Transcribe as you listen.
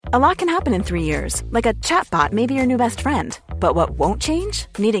A lot can happen in 3 years, like a chatbot may be your new best friend. But what won't change?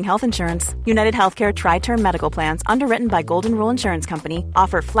 Needing health insurance. United Healthcare Tri-Term Medical Plans, underwritten by Golden Rule Insurance Company,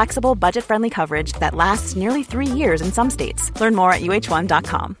 offer flexible, budget-friendly coverage that lasts nearly 3 years in some states. Learn more at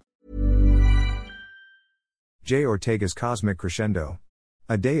uh1.com. Jay Ortega's Cosmic Crescendo.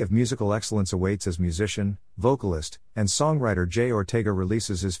 A day of musical excellence awaits as musician, vocalist, and songwriter Jay Ortega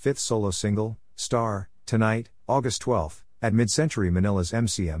releases his fifth solo single, Star, tonight, August 12th, at Mid-Century Manila's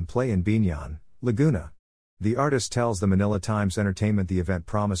MCM Play in Biñan, Laguna. The artist tells the Manila Times Entertainment the event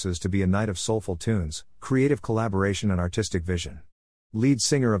promises to be a night of soulful tunes, creative collaboration and artistic vision. Lead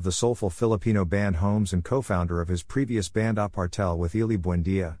singer of the soulful Filipino band Holmes and co-founder of his previous band Apartel with Eli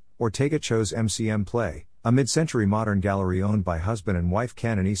Buendia, Ortega chose MCM Play, a mid-century modern gallery owned by husband and wife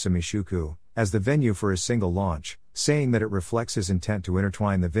Ken and Isa Mishuku, as the venue for his single launch, saying that it reflects his intent to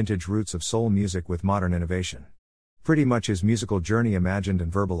intertwine the vintage roots of soul music with modern innovation. Pretty much his musical journey imagined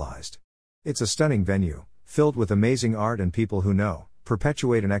and verbalized. It's a stunning venue, filled with amazing art and people who know,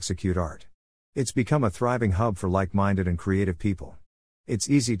 perpetuate and execute art. It's become a thriving hub for like-minded and creative people. It's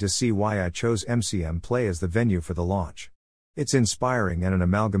easy to see why I chose MCM Play as the venue for the launch. It's inspiring and an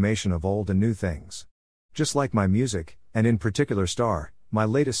amalgamation of old and new things. Just like my music, and in particular Star, my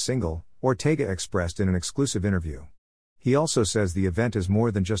latest single, Ortega expressed in an exclusive interview. He also says the event is more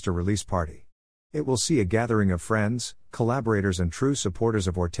than just a release party. It will see a gathering of friends, collaborators and true supporters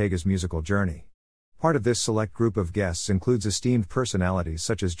of Ortega's musical journey. Part of this select group of guests includes esteemed personalities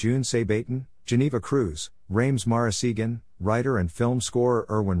such as June Sabaton, Geneva Cruz, Rames Marasigan, writer and film scorer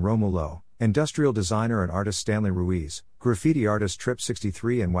Erwin Romulo, industrial designer and artist Stanley Ruiz, graffiti artist Trip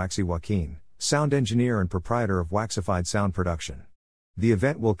 63 and Waxy Joaquin, sound engineer and proprietor of Waxified Sound Production. The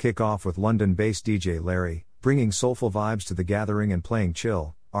event will kick off with London-based DJ Larry, bringing soulful vibes to the gathering and playing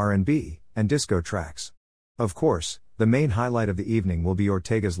chill, R&B, and disco tracks. Of course, the main highlight of the evening will be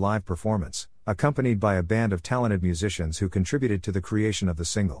Ortega's live performance, accompanied by a band of talented musicians who contributed to the creation of the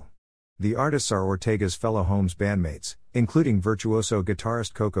single. The artists are Ortega's fellow Holmes bandmates, including virtuoso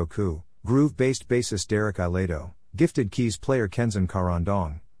guitarist Coco Ku, groove-based bassist Derek Iledo, gifted keys player Kenzan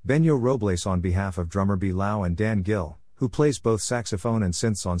Karandong, Benyo Robles on behalf of drummer B. Lau and Dan Gill, who plays both saxophone and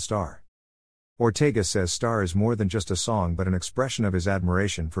synths on Star. Ortega says Star is more than just a song but an expression of his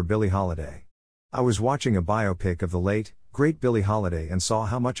admiration for Billie Holiday. I was watching a biopic of the late, great Billie Holiday and saw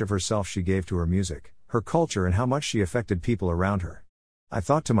how much of herself she gave to her music, her culture and how much she affected people around her. I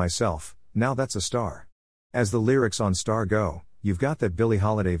thought to myself, now that's a star. As the lyrics on Star go, you've got that Billie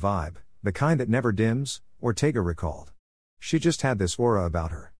Holiday vibe, the kind that never dims, Ortega recalled. She just had this aura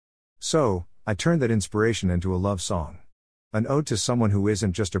about her. So, I turned that inspiration into a love song. An ode to someone who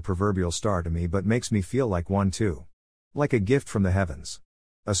isn't just a proverbial star to me but makes me feel like one too. Like a gift from the heavens.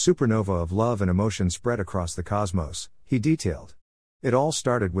 A supernova of love and emotion spread across the cosmos, he detailed. It all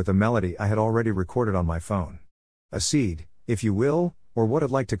started with a melody I had already recorded on my phone. A seed, if you will, or what I'd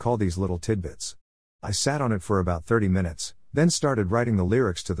like to call these little tidbits. I sat on it for about 30 minutes, then started writing the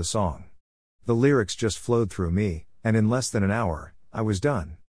lyrics to the song. The lyrics just flowed through me, and in less than an hour, I was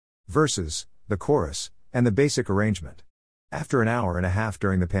done. Verses, the chorus, and the basic arrangement. After an hour and a half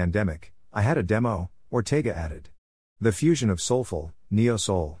during the pandemic, I had a demo, Ortega added. The fusion of soulful,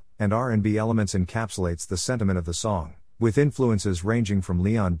 neo-soul, and R&B elements encapsulates the sentiment of the song, with influences ranging from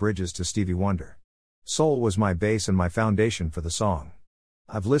Leon Bridges to Stevie Wonder. Soul was my base and my foundation for the song.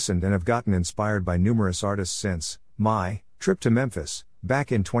 I've listened and have gotten inspired by numerous artists since my trip to Memphis,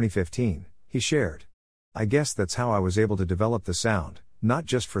 back in 2015, he shared. I guess that's how I was able to develop the sound, not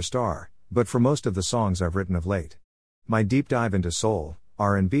just for Star, but for most of the songs I've written of late. My deep dive into soul,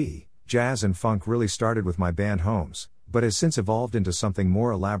 R&B, jazz and funk really started with my band Holmes, but has since evolved into something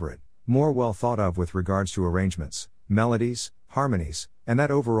more elaborate, more well thought of with regards to arrangements, melodies, harmonies, and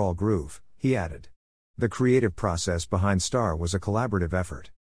that overall groove, he added. The creative process behind Star was a collaborative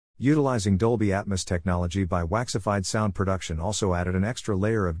effort. Utilizing Dolby Atmos technology by Waxified Sound Production also added an extra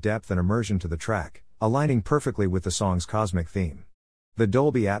layer of depth and immersion to the track, aligning perfectly with the song's cosmic theme. The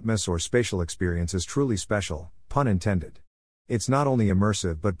Dolby Atmos or spatial experience is truly special, pun intended. It's not only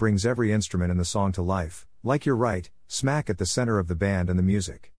immersive but brings every instrument in the song to life, like you're right, smack at the center of the band and the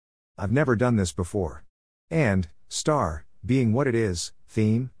music. I've never done this before. And, Star, being what it is,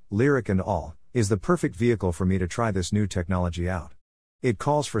 theme, lyric and all, is the perfect vehicle for me to try this new technology out. It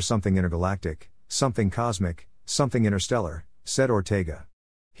calls for something intergalactic, something cosmic, something interstellar, said Ortega.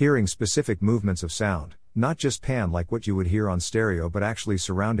 Hearing specific movements of sound, not just pan like what you would hear on stereo but actually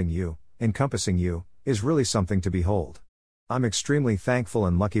surrounding you, encompassing you, is really something to behold. I'm extremely thankful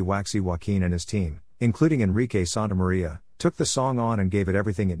and lucky Waxy Joaquin and his team, including Enrique Santamaria, took the song on and gave it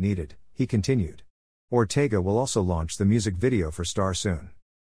everything it needed, he continued. Ortega will also launch the music video for Star soon.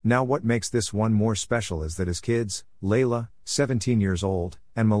 Now what makes this one more special is that his kids, Layla, 17 years old,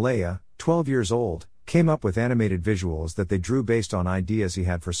 and Malaya, 12 years old, came up with animated visuals that they drew based on ideas he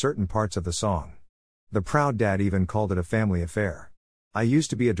had for certain parts of the song. The proud dad even called it a family affair. I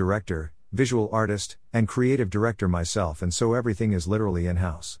used to be a director, visual artist, and creative director myself, and so everything is literally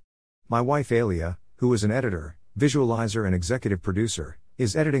in-house. My wife Alia, who is an editor, visualizer and executive producer,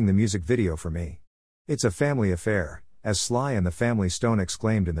 is editing the music video for me. It's a family affair, as Sly and the Family Stone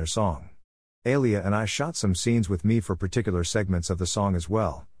exclaimed in their song. Alia and I shot some scenes with me for particular segments of the song as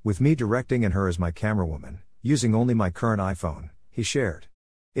well, with me directing and her as my camerawoman, using only my current iPhone, he shared.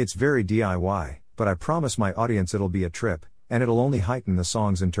 It's very DIY, but I promise my audience it'll be a trip, and it'll only heighten the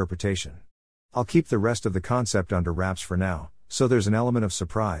song's interpretation. I'll keep the rest of the concept under wraps for now, so there's an element of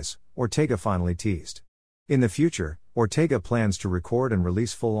surprise, Ortega finally teased. In the future, Ortega plans to record and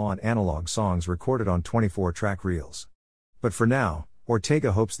release full-on analog songs recorded on 24-track reels. But for now,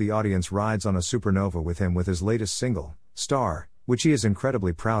 Ortega hopes the audience rides on a supernova with him with his latest single, Star, which he is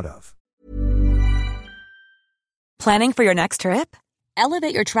incredibly proud of. Planning for your next trip?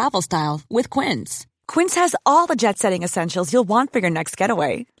 Elevate your travel style with Quince. Quince has all the jet-setting essentials you'll want for your next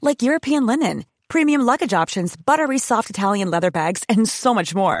getaway, like European linen, premium luggage options, buttery soft Italian leather bags, and so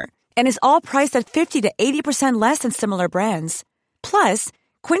much more. And is all priced at 50 to 80% less than similar brands. Plus,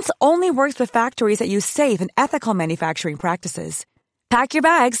 Quince only works with factories that use safe and ethical manufacturing practices. Pack your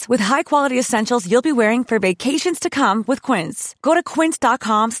bags with high-quality essentials you'll be wearing for vacations to come with Quince. Go to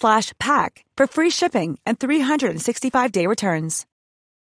quince.com/pack for free shipping and 365-day returns.